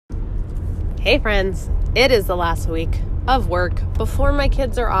Hey friends, it is the last week of work before my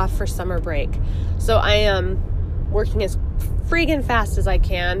kids are off for summer break. So I am working as freaking fast as I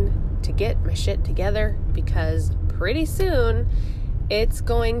can to get my shit together because pretty soon it's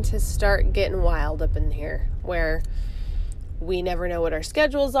going to start getting wild up in here where we never know what our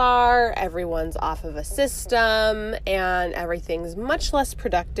schedules are, everyone's off of a system, and everything's much less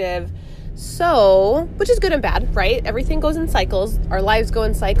productive. So, which is good and bad, right? Everything goes in cycles. Our lives go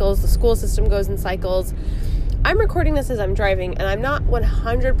in cycles. The school system goes in cycles. I'm recording this as I'm driving, and I'm not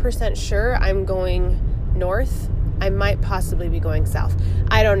 100% sure I'm going north. I might possibly be going south.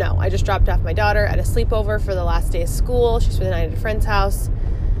 I don't know. I just dropped off my daughter at a sleepover for the last day of school. She's for the night at a friend's house,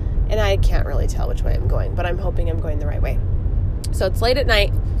 and I can't really tell which way I'm going, but I'm hoping I'm going the right way. So it's late at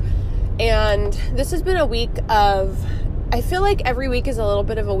night, and this has been a week of... I feel like every week is a little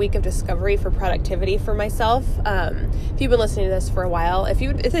bit of a week of discovery for productivity for myself. If you've been listening to this for a while, if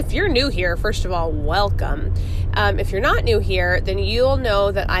you're new here, first of all, welcome. If you're not new here, then you'll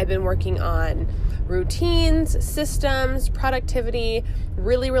know that I've been working on routines, systems, productivity,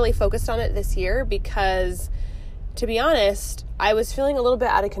 really focused on it this year because, to be honest, I was feeling a little bit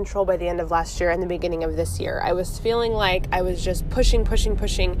out of control by the end of last year and the beginning of this year. I was feeling like I was just pushing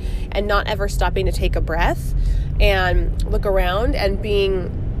and not ever stopping to take a breath and look around and being,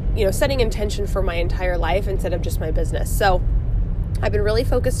 setting intention for my entire life instead of just my business. So I've been really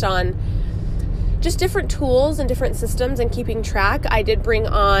focused on just different tools and different systems and keeping track. I did bring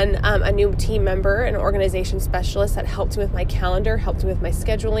on a new team member, an organization specialist that helped me with my calendar, helped me with my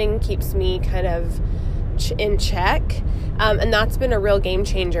scheduling, keeps me kind of in check. And that's been a real game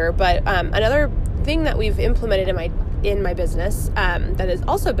changer. But another thing that we've implemented in my business that has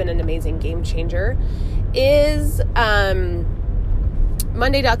also been an amazing game changer is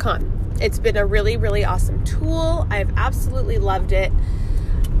Monday.com. It's been a really awesome tool. I've absolutely loved it.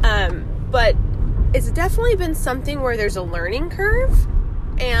 But it's definitely been something where there's a learning curve,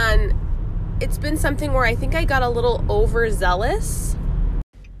 and it's been something where I think I got a little overzealous.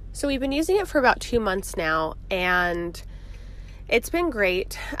 So we've been using it for about 2 months now, and it's been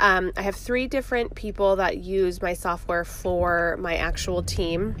great. I have 3 different people that use my software for my actual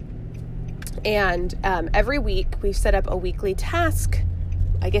team. And every week we've set up a weekly task,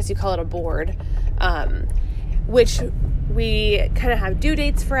 I guess you call it a board, which we kind of have due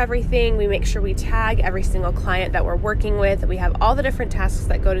dates for everything. We make sure we tag every single client that we're working with. We have all the different tasks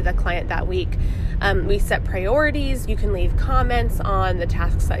that go to the client that week. We set priorities. You can leave comments on the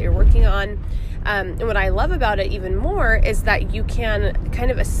tasks that you're working on. And what I love about it even more is that you can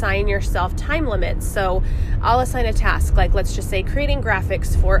kind of assign yourself time limits. So I'll assign a task, like let's just say creating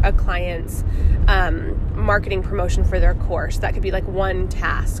graphics for a client's marketing promotion for their course. That could be like one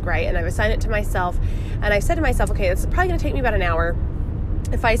task, right? And I've assigned it to myself, and I've said to myself, okay, this is probably going to take me about an hour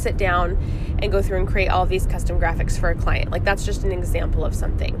if I sit down and go through and create all of these custom graphics for a client. Like that's just an example of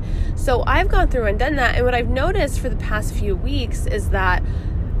something. So I've gone through and done that, and what I've noticed for the past few weeks is that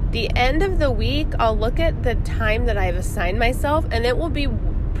the end of the week, I'll look at the time that I've assigned myself, and it will be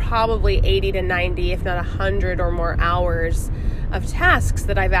probably 80 to 90, if not 100 or more hours of tasks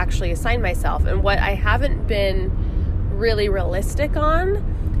that I've actually assigned myself. And what I haven't been really realistic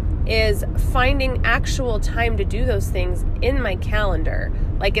on is finding actual time to do those things in my calendar.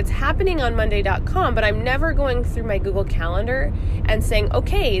 Like it's happening on Monday.com, but I'm never going through my Google Calendar and saying,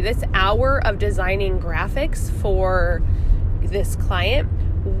 okay, this hour of designing graphics for this client,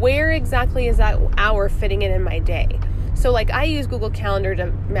 where exactly is that hour fitting in my day? So like I use Google Calendar to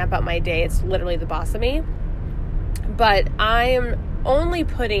map out my day. It's literally the boss of me. But I am only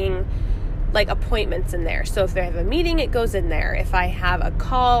putting like appointments in there. So if I have a meeting, it goes in there. If I have a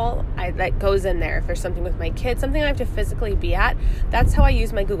call, that goes in there. If there's something with my kids, something I have to physically be at, that's how I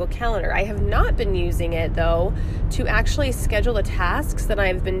use my Google Calendar. I have not been using it though to actually schedule the tasks that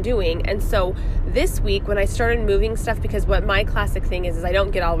I've been doing. And so this week when I started moving stuff, because what my classic thing is I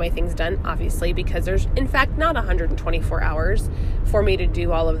don't get all of my things done, obviously, because there's in fact not 124 hours for me to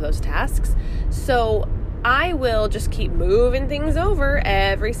do all of those tasks. So I will just keep moving things over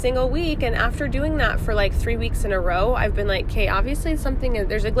every single week. And after doing that for like 3 weeks in a row, I've been like, okay, obviously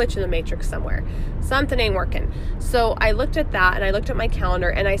there's a glitch in the matrix somewhere. Something ain't working. So I looked at that and I looked at my calendar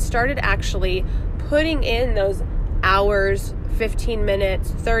and I started actually putting in those hours, 15 minutes,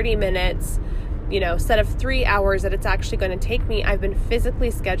 30 minutes, set of 3 hours that it's actually going to take me. I've been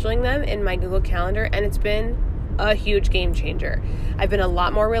physically scheduling them in my Google Calendar, and it's been a huge game changer. I've been a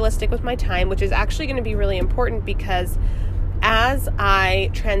lot more realistic with my time, which is actually going to be really important because as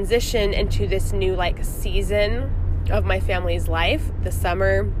I transition into this new season of my family's life, the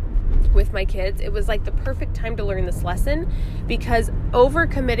summer, with my kids, it was like the perfect time to learn this lesson, because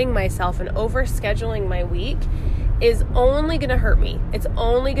overcommitting myself and overscheduling my week is only going to hurt me. It's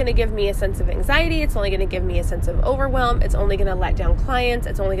only going to give me a sense of anxiety. It's only going to give me a sense of overwhelm. It's only going to let down clients.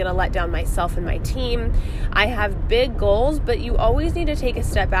 It's only going to let down myself and my team. I have big goals, but you always need to take a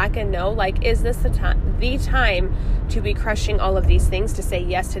step back and know, like, is this the time to be crushing all of these things, to say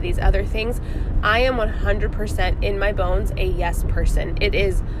yes to these other things? I am 100% in my bones a yes person. It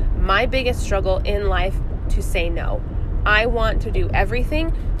is my biggest struggle in life to say no. I want to do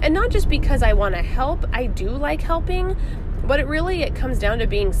everything, and not just because I want to help. I do like helping, but it comes down to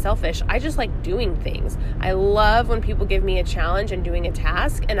being selfish. I just like doing things. I love when people give me a challenge and doing a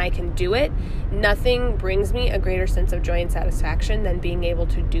task and I can do it. Nothing brings me a greater sense of joy and satisfaction than being able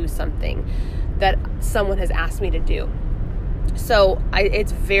to do something that someone has asked me to do. So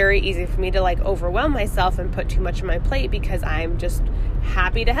it's very easy for me to like overwhelm myself and put too much on my plate, because I'm just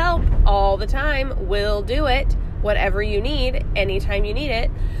happy to help all the time. Will do it. Whatever you need, anytime you need it.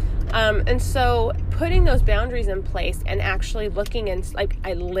 And so putting those boundaries in place and actually looking, and like,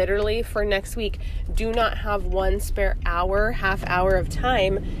 I literally for next week do not have one spare half hour of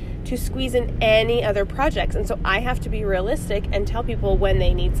time to squeeze in any other projects. And so I have to be realistic and tell people when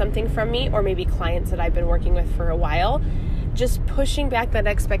they need something from me, or maybe clients that I've been working with for a while, just pushing back that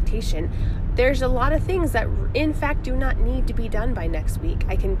expectation. There's a lot of things that in fact do not need to be done by next week.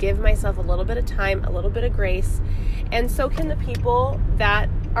 I can give myself a little bit of time, a little bit of grace, and so can the people that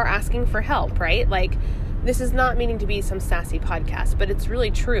are asking for help, right? Like, this is not meaning to be some sassy podcast, but it's really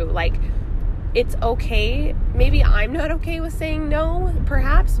true. Like, it's okay. Maybe I'm not okay with saying no,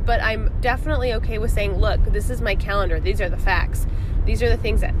 perhaps, but I'm definitely okay with saying, look, this is my calendar. These are the facts. These are the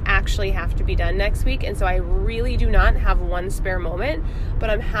things that actually have to be done next week. And so I really do not have one spare moment,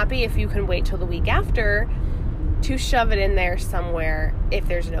 but I'm happy if you can wait till the week after to shove it in there somewhere if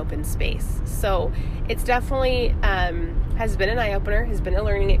there's an open space. So it's definitely has been an eye-opener, has been a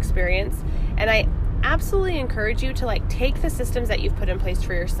learning experience. And I absolutely encourage you to like take the systems that you've put in place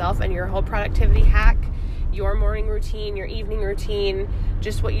for yourself and your whole productivity hack, your morning routine, your evening routine,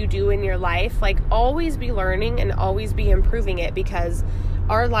 just what you do in your life. Like, always be learning and always be improving it, because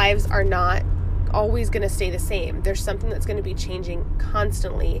our lives are not always going to stay the same. There's something that's going to be changing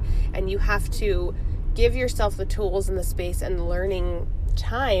constantly, and you have to give yourself the tools and the space and learning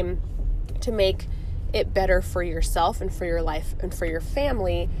time to make it better for yourself and for your life and for your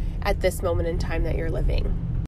family at this moment in time that you're living.